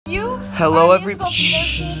you. Hello,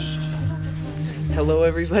 Hello,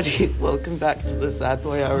 everybody. Welcome back to the Sad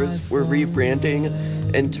Boy Hours. We're rebranding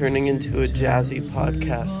and turning into a jazzy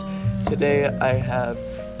podcast. Today, I have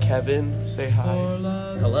Kevin. Say hi.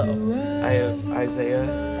 Hello. I have Isaiah.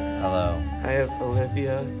 Hello. I have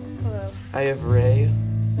Olivia. Hello. I have Ray.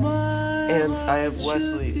 And I have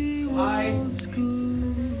Wesley. Hi.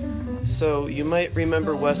 So, you might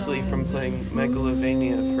remember Wesley from playing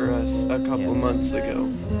Megalovania for us a couple months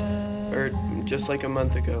ago. Or just like a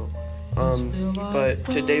month ago. But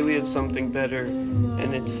today we have something better,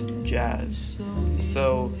 and it's jazz.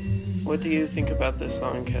 So, what do you think about this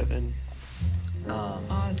song, Kevin?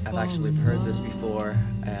 I've actually heard this before,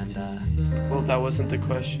 and Well, that wasn't the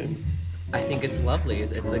question. I think it's lovely.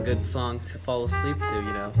 It's a good song to fall asleep to, you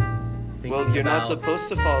know. Well, you're not supposed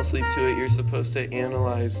to fall asleep to it. You're supposed to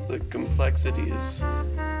analyze the complexities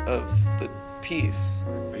of the piece.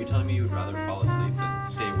 Are you telling me you would rather fall asleep than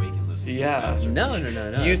stay awake and listen to this masterpiece? No.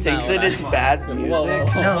 You that's think not that what it's bad music?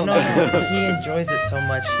 Whoa. No, he enjoys it so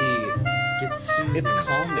much he gets soothing. It's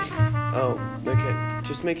calming. Oh, okay.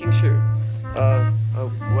 Just making sure.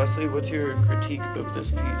 Wesley, what's your critique of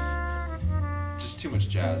this piece? Just too much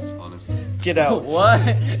jazz, honestly. Get out. What?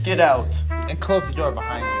 Get out. And close the door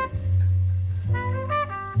behind you.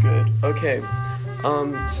 Good. Okay.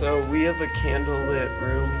 So we have a candlelit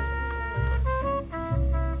room.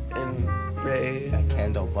 And Ray, A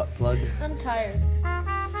candle butt plug. I'm tired.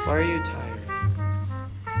 why are you tired?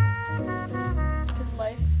 Because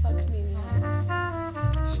life fucked me in the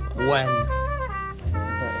ass. When?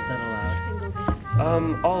 Is that Every allowed? single day.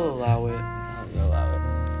 I'll allow it. I'll allow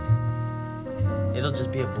it. It'll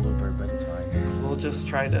just be a blooper, but it's fine. We'll just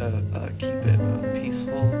try to keep it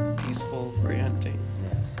peaceful ranting.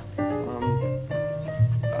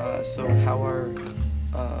 So how are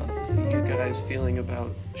you guys feeling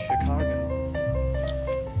about Chicago?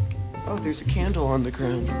 Oh, there's a candle on the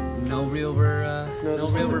ground. No real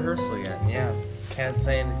this isn't- rehearsal yet. Yeah. Can't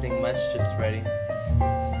say anything much, just ready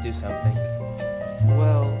to do something.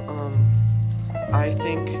 Well, I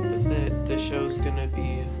think that the show's gonna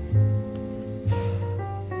be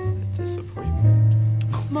a disappointment.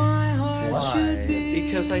 Why?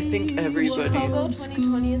 Because I think everybody... Chicago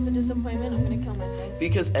 2020 is a disappointment. I'm gonna kill myself.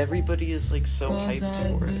 Because everybody is like so hyped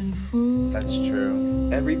for it. That's true.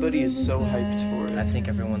 Everybody is so hyped for I it. think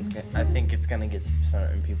I think it's gonna get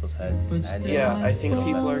certain people's heads. And Yeah, I think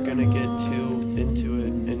people are gonna get too into it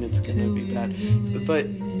and it's gonna be bad. But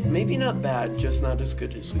maybe not bad, just not as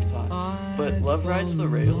good as we thought. But Love Rides the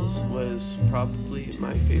Rails was probably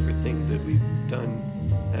my favorite thing that we've done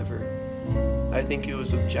ever. I think it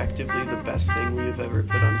was objectively the best thing we have ever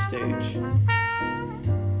put on stage.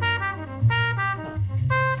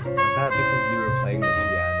 Was that because you were playing the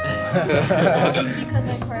piano? It's because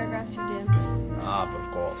I choreographed your dances.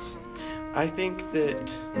 Of course. I think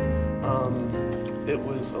that it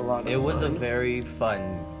was a lot of fun. It was a very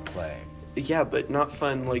fun play. Yeah, but not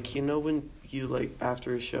fun. Like, you know when you, like,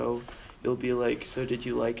 after a show, you'll be like, so did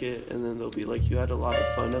you like it? And then they'll be like, you had a lot of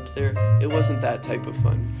fun up there. It wasn't that type of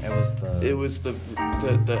fun. It was the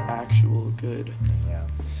actual good. Yeah.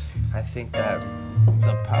 I think that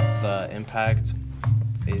the impact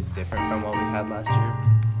is different from what we had last year.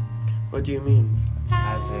 What do you mean?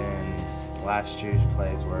 As in, last year's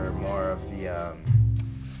plays were more of the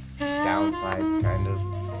downsides, kind of,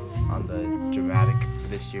 on the dramatic.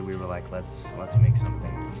 This year we were like, let's make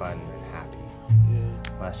something fun and happy.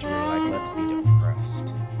 Yeah. Last year we were like, let's be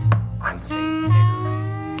depressed and say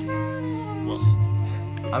nigger.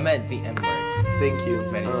 I meant the M word. Thank you.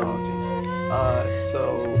 Many apologies.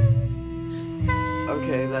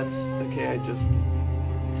 Okay, I just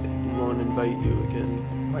won't invite you again.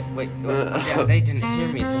 Wait. Yeah, they didn't hear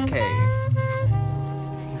me. It's okay.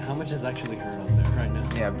 How much is actually heard up there right now?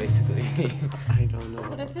 Yeah, basically. I don't know.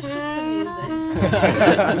 What if it's just the music?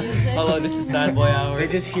 Hello, this is Sad Boy Hours. They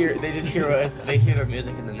just hear us. They hear our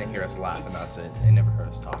music and then they hear us laugh, and that's it. They never heard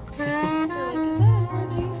us talk. They're like, is that an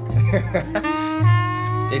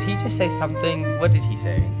orgy? Did he just say something? What did he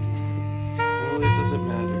say? Well, it doesn't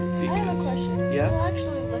matter because I have a question. Yeah? Who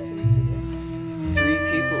actually listens to this? 3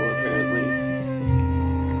 people apparently.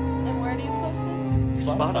 And where do you post this?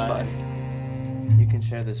 Spotify. You can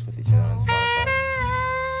share this with each other on Spotify.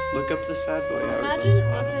 Look up the Sad Boy Hours Imagine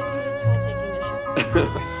on listening to Spotify. this while taking a shit.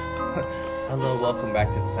 Hello, welcome back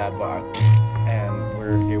to the Sad Boy Hour. And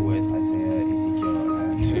we're here with Isaiah, Ezekiel,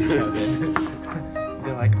 and Kevin.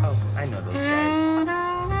 They're like, oh, I know those guys.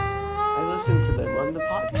 I listen to them on the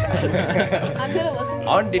podcast. I'm gonna listen to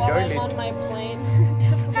On this the while I'm toilet. on my plane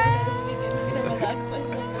to Florida this weekend. I'm gonna relax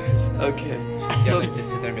myself. Okay. Yeah, So let's just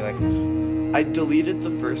sit there and be like, I deleted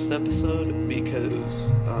the first episode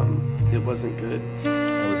because it wasn't good,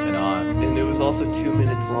 It was not. and it was also 2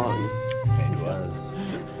 minutes long. It was.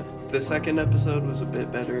 The second episode was a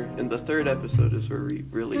bit better, and the third episode is where we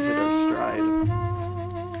really hit our stride.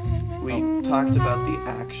 We talked about the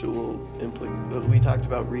actual we talked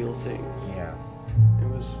about real things. Yeah. It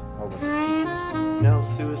was Oh, was it teachers? no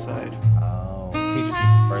suicide. Oh, teachers was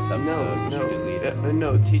the first episode. No, which you deleted.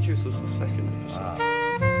 no. Teachers was the second episode. Ah.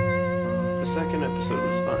 The second episode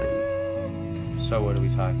was fine. So what are we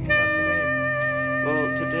talking about today?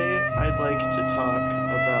 Well, today I'd like to talk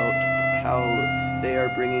about how they are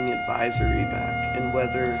bringing advisory back and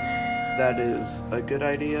whether that is a good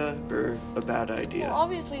idea or a bad idea. Well,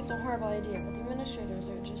 obviously it's a horrible idea, but the administrators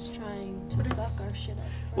are just trying to But fuck it's- our shit up.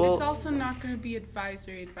 Well, It's also not going to be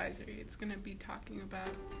advisory. It's going to be talking about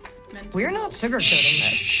mental We're not health.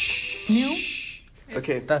 sugarcoating this. No.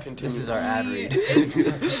 okay, This continue. is our ad read.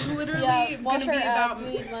 It's literally Yeah, going watch to our be ads,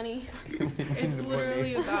 about. we need money. It's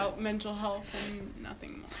literally about mental health and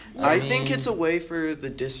nothing more. I think it's a way for the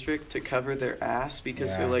district to cover their ass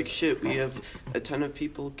because they're Yeah. like, shit, we have a ton of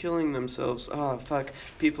people killing themselves. Oh, fuck.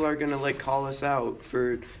 People are gonna like call us out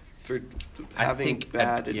for I having think,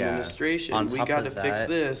 bad yeah, administration. on We top gotta of fix that,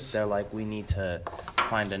 this. They're like, we need to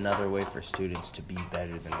find another way for students to be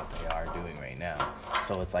better than what they are doing right now.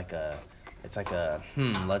 So it's like a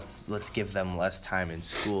let's give them less time in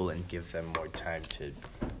school and give them more time to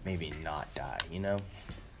maybe not die, you know?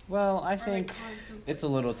 Well, I Or, think like, it's a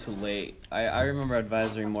little too late. I remember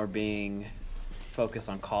advisory more being focused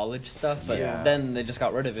on college stuff, but Yeah. then they just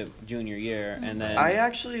got rid of it junior year, and then. I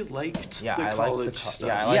actually liked Yeah, the I college liked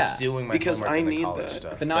stuff. I liked Yeah. doing my Because homework I and the need college that.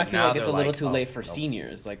 stuff. but now I feel like it's a they're little like, too oh, late for nope.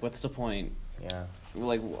 seniors. Like, what's the point? Yeah.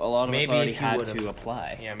 Like, a lot of us Maybe already if you had would've- to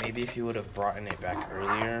apply. Yeah, maybe if you would have brought it back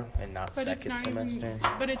earlier and not But it's second not semester. even.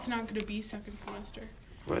 But it's not going to be second semester.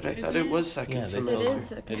 But I Isn't thought it it? was second Yeah, they It semester. is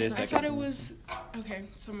second It is I second thought it semester. was. Okay,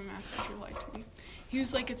 so my math teacher lied to me. He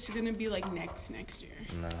was like, it's going to be like next year.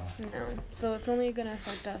 No. No. So it's only gonna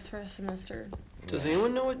affect us for a semester. Does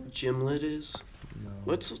anyone know what gymlet is? No.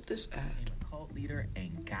 What's with this ad? Cult leader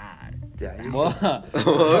and God. Yeah, you What?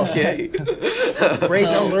 Okay. Ray's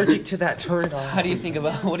allergic to that. Turn it off. What do you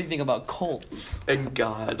think about Colts? And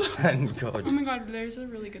God. And God. Oh my god, there's a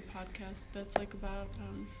really good podcast that's like about.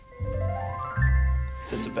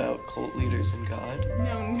 It's about cult leaders and God.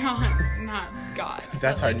 No, not God.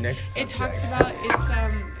 That's but, our like, next It subject. talks about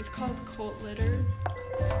it's called Cult Litter,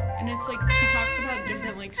 and it's like he talks about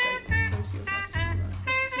different like sociopaths and all that stuff.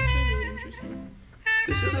 It's actually really interesting.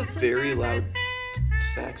 This is a very loud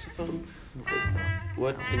saxophone.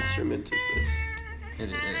 What instrument is this?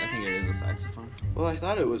 I think it is a saxophone. Well, I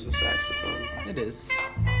thought it was a saxophone. It is.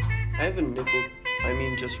 I have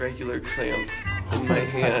just regular clamp in my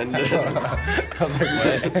hand. I was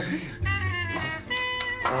like, what?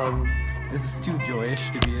 Is this too joyous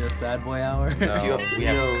to be a sad boy hour? No, Do you- we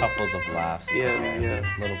have no. couples of laughs. It's Yeah, okay. yeah.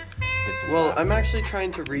 Little bits of Well, laughter. I'm actually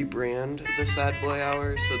trying to rebrand the Sad Boy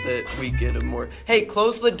Hour so that we get a more. Hey,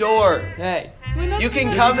 close the door. Hey. You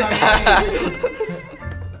can come.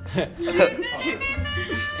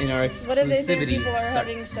 In our What if they think exclusivity people are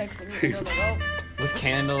having sex. sex and you're like, oh, With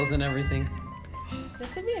candles and everything.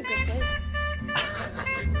 this would be a good place.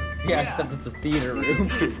 Yeah, except it's a theater room.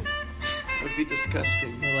 Would be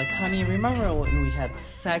disgusting. They're like, honey, remember when we had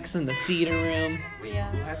sex in the theater room? Yeah.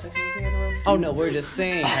 had sex in the theater room? Oh no, we're just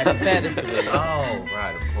saying hypothetically. Oh,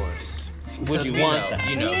 right, of course. Would you want that?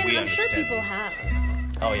 You I know, mean, we I'm sure understand people this. have.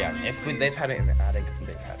 Oh yeah, if they've had it in the attic,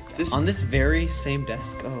 they've had it. This On this very same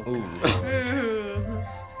desk. Oh. Ooh.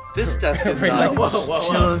 this desk is Ray's like, not.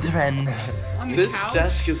 whoa. Children. On the This couch.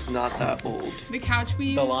 desk is not that old. The couch we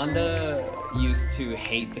use. Delonda used to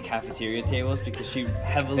hate the cafeteria tables because she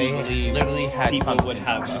heavily They believed literally had people would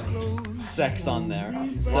constant have sex on there.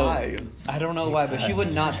 So Why? I don't know why, but she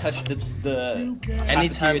would not touch the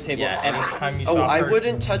Anytime, cafeteria table. yeah, anytime you Oh, saw I her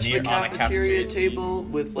wouldn't touch the near- on a cafeteria seat. table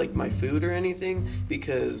with like my food or anything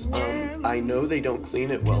because I know they don't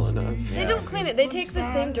clean it well enough. They don't clean it. They take the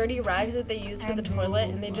same dirty rags that they use for the toilet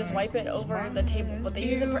and they just wipe it over the table. But they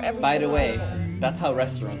use it for every By the single way, table. that's how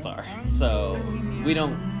restaurants are. So we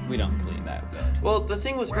don't clean that good. Well, the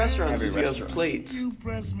thing with restaurants Every is you have restaurant. plates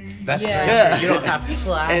That's Yeah. very true. You don't have and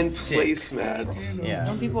plastic. placemats. Yeah.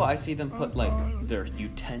 Some people I see them put like their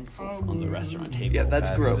utensils on the restaurant table. Yeah,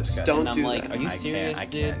 that's gross. disgusting. Don't And I'm do like, that. are you serious, I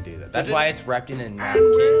dude? can't do that. That's Does why it- it's wrapped in a napkin.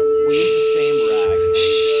 We use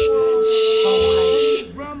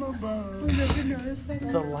the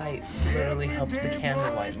The light literally helped the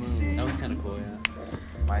candlelight move. same rag. That was kind of cool,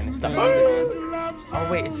 yeah. Minus the. Oh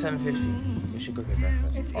wait, it's 7:50. We should go get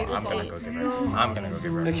breakfast. It's Oh, I'm gonna 8. go get breakfast. I'm gonna go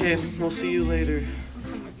get breakfast. Okay, we'll see you later.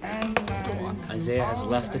 Come with Still walk. Isaiah has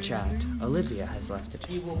left the chat. Olivia has left the chat.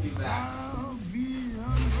 He will be back.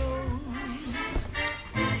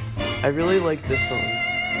 I really like this song.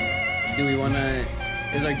 Do we want to?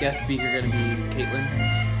 Is our guest speaker going to be Caitlin?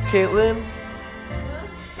 Caitlin,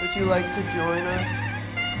 would you like to join us?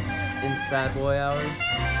 In sad boy hours?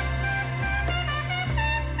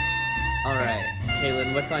 Alright,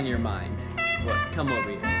 Caitlin, what's on your mind? What? Come over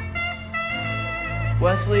here.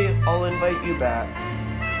 Wesley, I'll invite you back.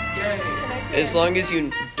 Yay! As long as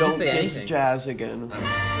you don't say diss anything. Jazz again.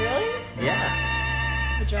 Really?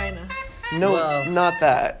 Yeah. Vagina. No, Well- not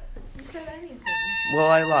that. You said anything. Well,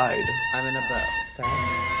 I lied. I'm in about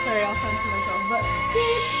sadness. Sorry, I'll censor myself, but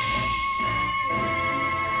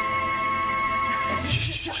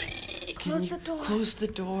close the door. Close the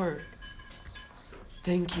door.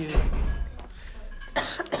 Thank you.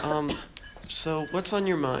 So what's on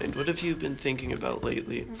your mind? What have you been thinking about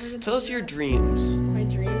lately? Tell us your dreams. My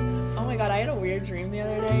dreams. Oh my god, I had a weird dream the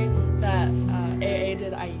other day that AA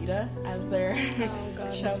did Aida as their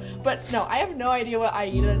show. But no, I have no idea what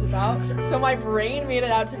Aida is about. So my brain made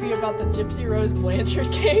it out to be about the Gypsy Rose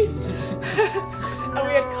Blanchard case. And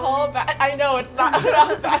we had callback. I know it's not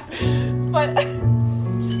about that, but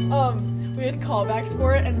we had callbacks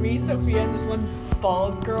for it, and me, Sophia, and this one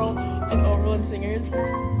bald girl in Overland Singers.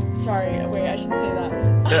 Sorry, wait, I shouldn't say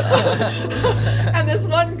that. And this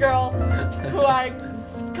one girl who I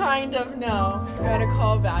kind of know got a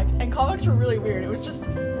callback, and callbacks were really weird. It was just,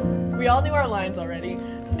 we all knew our lines already,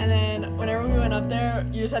 and then whenever we went up there,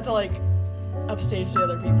 you just had to like upstage the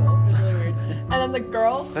other people. It was really weird. And then the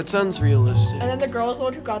girl, That sounds realistic. and then the girl was the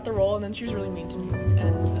one who got the role, and then she was really mean to me,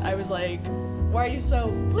 and I was like, why are you so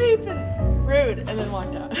bleeping rude, and then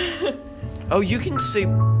walked out. Oh, you can say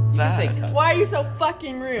You that. can say cuss. Why are you so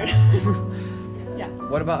fucking rude? Yeah,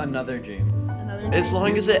 What about another dream? another As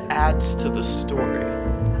long as it adds to the story.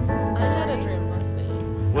 I had a dream last night.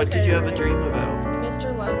 What did Okay, you have a right. dream about?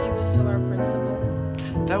 Mr. Lundy was still our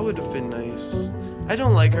principal. That would have been nice. I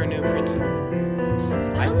don't like our new principal.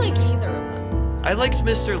 I don't like either of them. I liked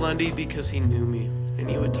Mr. Lundy because he knew me and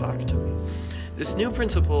he would talk to me. This new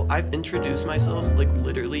principal, I've introduced myself like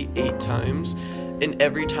literally 8 times, and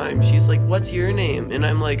every time she's like, "What's your name?" And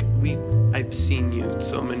I'm like, I've seen you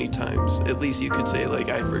so many times. At least you could say like,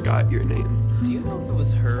 "I forgot your name." Do you know if it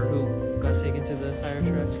was her who got taken to the fire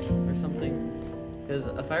truck or something? Because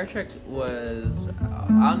a fire truck was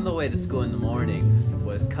on the way to school in the morning,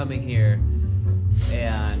 was coming here,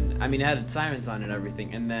 and I mean, it had sirens on and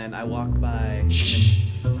everything, and then I walked by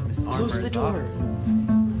Miss Close the Armour's door. office.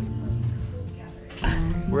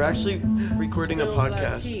 We're actually recording a Spilled,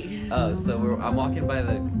 podcast. tea. Oh, so I'm walking by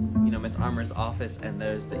the, Miss Armour's office, and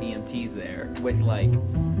there's the EMTs there with like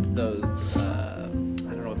those, I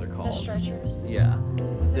don't know what they're called. The stretchers. Yeah,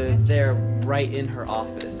 they're right in her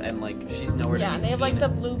office, and like she's nowhere to Yeah, be and seen. they have like the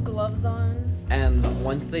blue gloves on. And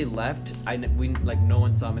once they left, no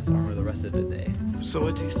one saw Miss Armour the rest of the day. So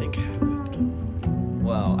what do you think happened?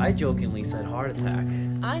 Well, I jokingly said heart attack.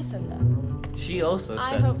 I said that. She also I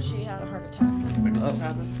said hope she had a heart attack. When did this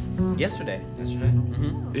happen? yesterday. Yesterday?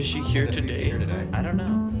 Mm-hmm. Is she here Is it today? here today? I don't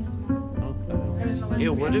know. Yeah,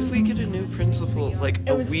 what if we get a new principal like It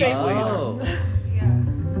a was week fake. later? Oh,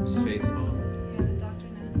 It's Faith's mom.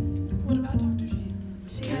 What about Dr. G?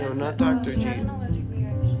 No, not Dr. G.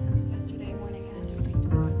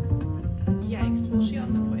 Yikes. Well, she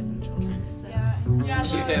also poisoned children, so. Yeah,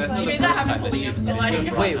 She's saying that's She not the made that first happen time that fully she's in her life.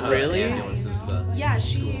 been Wait, brought really? ambulances to the Yeah,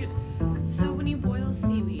 school. So when you boil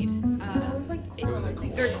seaweed, It was a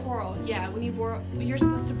cool. or coral, yeah, when you boil, you're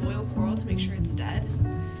supposed to boil coral to make sure it's dead.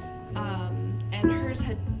 And hers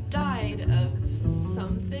had died of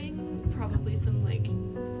something, probably some like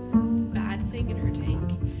bad thing in her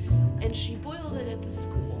tank, and she boiled it at the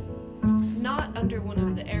school, not under one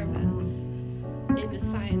of the air vents, in the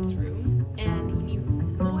science room. And when you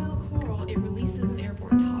boil coral, it releases an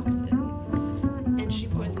airborne toxin, and she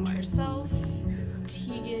poisoned herself,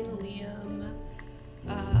 Tegan, Liam,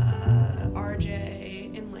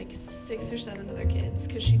 RJ, and like 6 or 7 other kids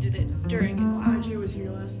because she did it during a class. RJ was here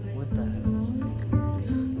last night. what the hell?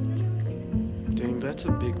 Dang, that's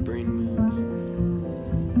a big brain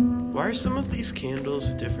move. Why are some of these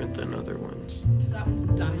candles different than other ones? Because that one's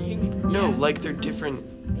dying. No, like they're different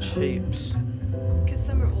shapes. Because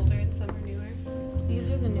some are older and some are newer. These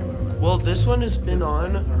are the newer ones. Well, this one has been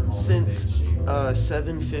on since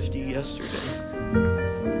 7:50 yesterday.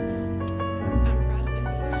 I'm proud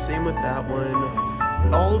of it. Same with that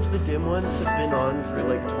one. All of the dim ones have been on for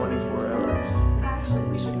like 24 hours. Actually,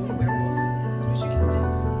 we should do a werewolf in this. We should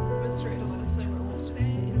convince Mr. A to let us play werewolf today,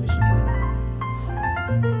 and we should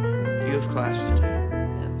do You have class today.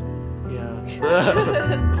 this.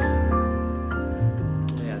 Yeah.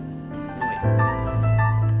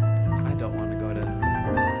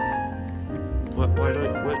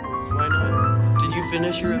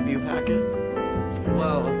 finish your review packet?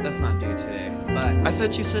 Well, that's not due today, but I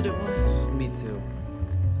thought you said it was. me too.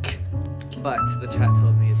 But the chat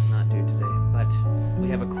told me it's not due today. But we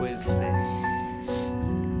have a quiz today.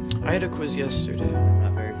 I had a quiz yesterday. I'm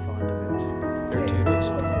not very fond of it. Or 2 days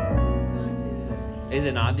ago. Is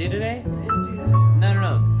it not due today?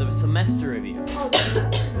 No. The semester review. Oh,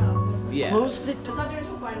 that's no. Yeah. Close the It's not due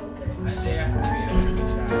until finals day. I think I have to read it for the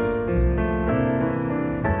chat.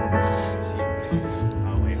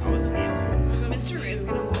 Oh wait, I was here. Mr. Ray is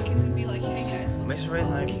gonna walk in and be like, "Hey guys." Mr. Ray's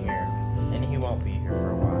not even here, and he won't be here for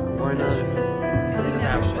a while. Why not? Because he doesn't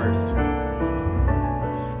have first.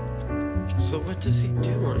 So what does he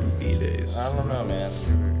do on B-days? I don't know, man.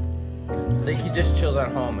 I think he just chills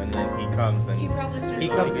at home, and then he comes and He probably plays He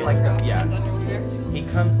comes Minecraft like the- in yeah. his underwear. he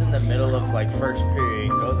comes in the middle of like first period,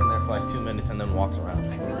 goes in there for like 2 minutes, and then walks around.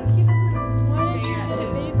 I feel like he doesn't.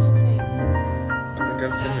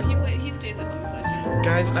 He stays at home and plays Minecraft.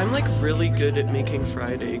 Guys, I'm like really good at making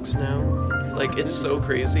fried eggs now. Like it's so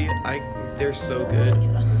crazy. They're so good.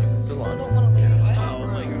 Still on. Oh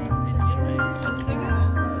my god. That's so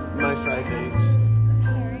good. My fried eggs.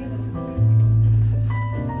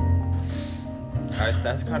 Alright, so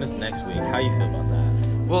that's kind of next week. How you feel about that?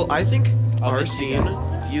 Well, I think I'll our miss you scene,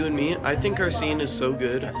 guys. you and me, I think our scene is so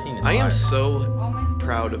good. Our scene is I am hard. so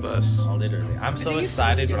proud of us. Oh, literally. I'm so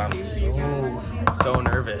excited, but I'm so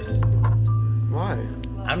nervous. Why?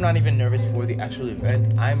 I'm not even nervous for the actual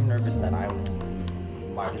event. I'm nervous that my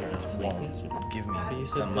parents won't give me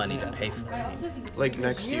the money to pay for it. Like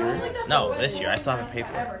next year? No, this year. I still haven't paid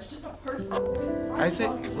for it. It's just a person. I say,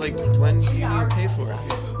 like, when do you need to pay for it?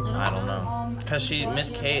 I don't know. Because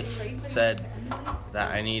Miss Cate said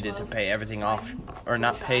that I needed to pay everything off, or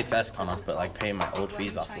not pay ThesCon off, but like pay my old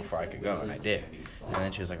fees off before I could go, and I did. And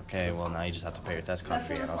then she was like, okay, well now you just have to pay your ThesCon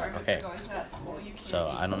fee, and I was like, okay. So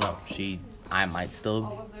I don't know. She might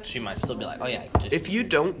still be like, oh yeah. Just, If you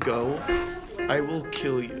don't go, I will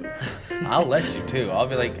kill you. I'll let you too. I'll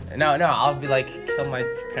be like, no, I'll be like, kill my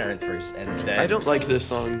parents first, and then. I don't like this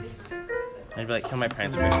song. I'd be like, kill my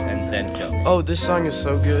parents first, and then kill me. Oh, this song is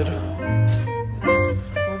so good.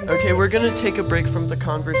 Okay, we're gonna take a break from the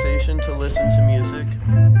conversation to listen to music.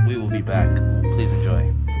 We will be back. Please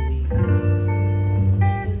enjoy.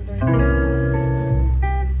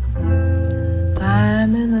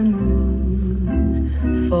 I'm in the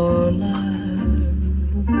mood for love,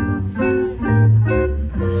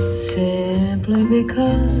 simply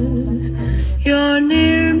because you're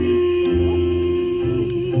near me,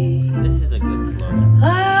 This is a good slogan.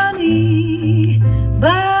 honey.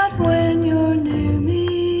 But when you're near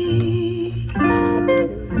me,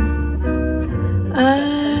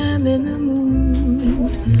 I'm in the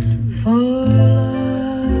mood for love.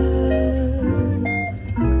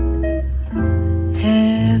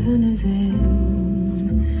 Heaven is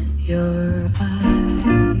in your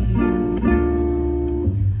eyes,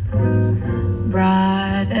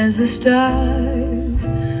 bright as the stars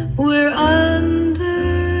we're under.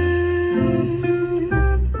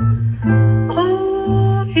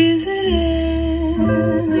 Oh, is it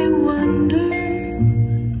any wonder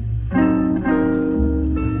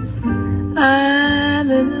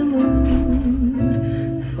I'm in the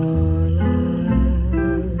mood for love?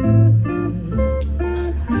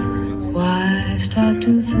 Why stop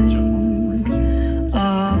to think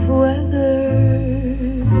of whether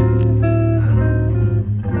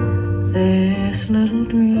this little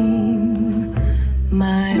dream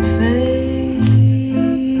might fade?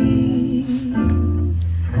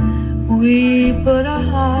 We put our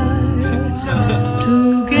hearts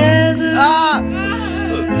together.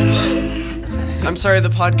 I'm sorry, the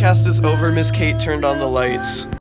podcast is over. Miss Cate turned on the lights.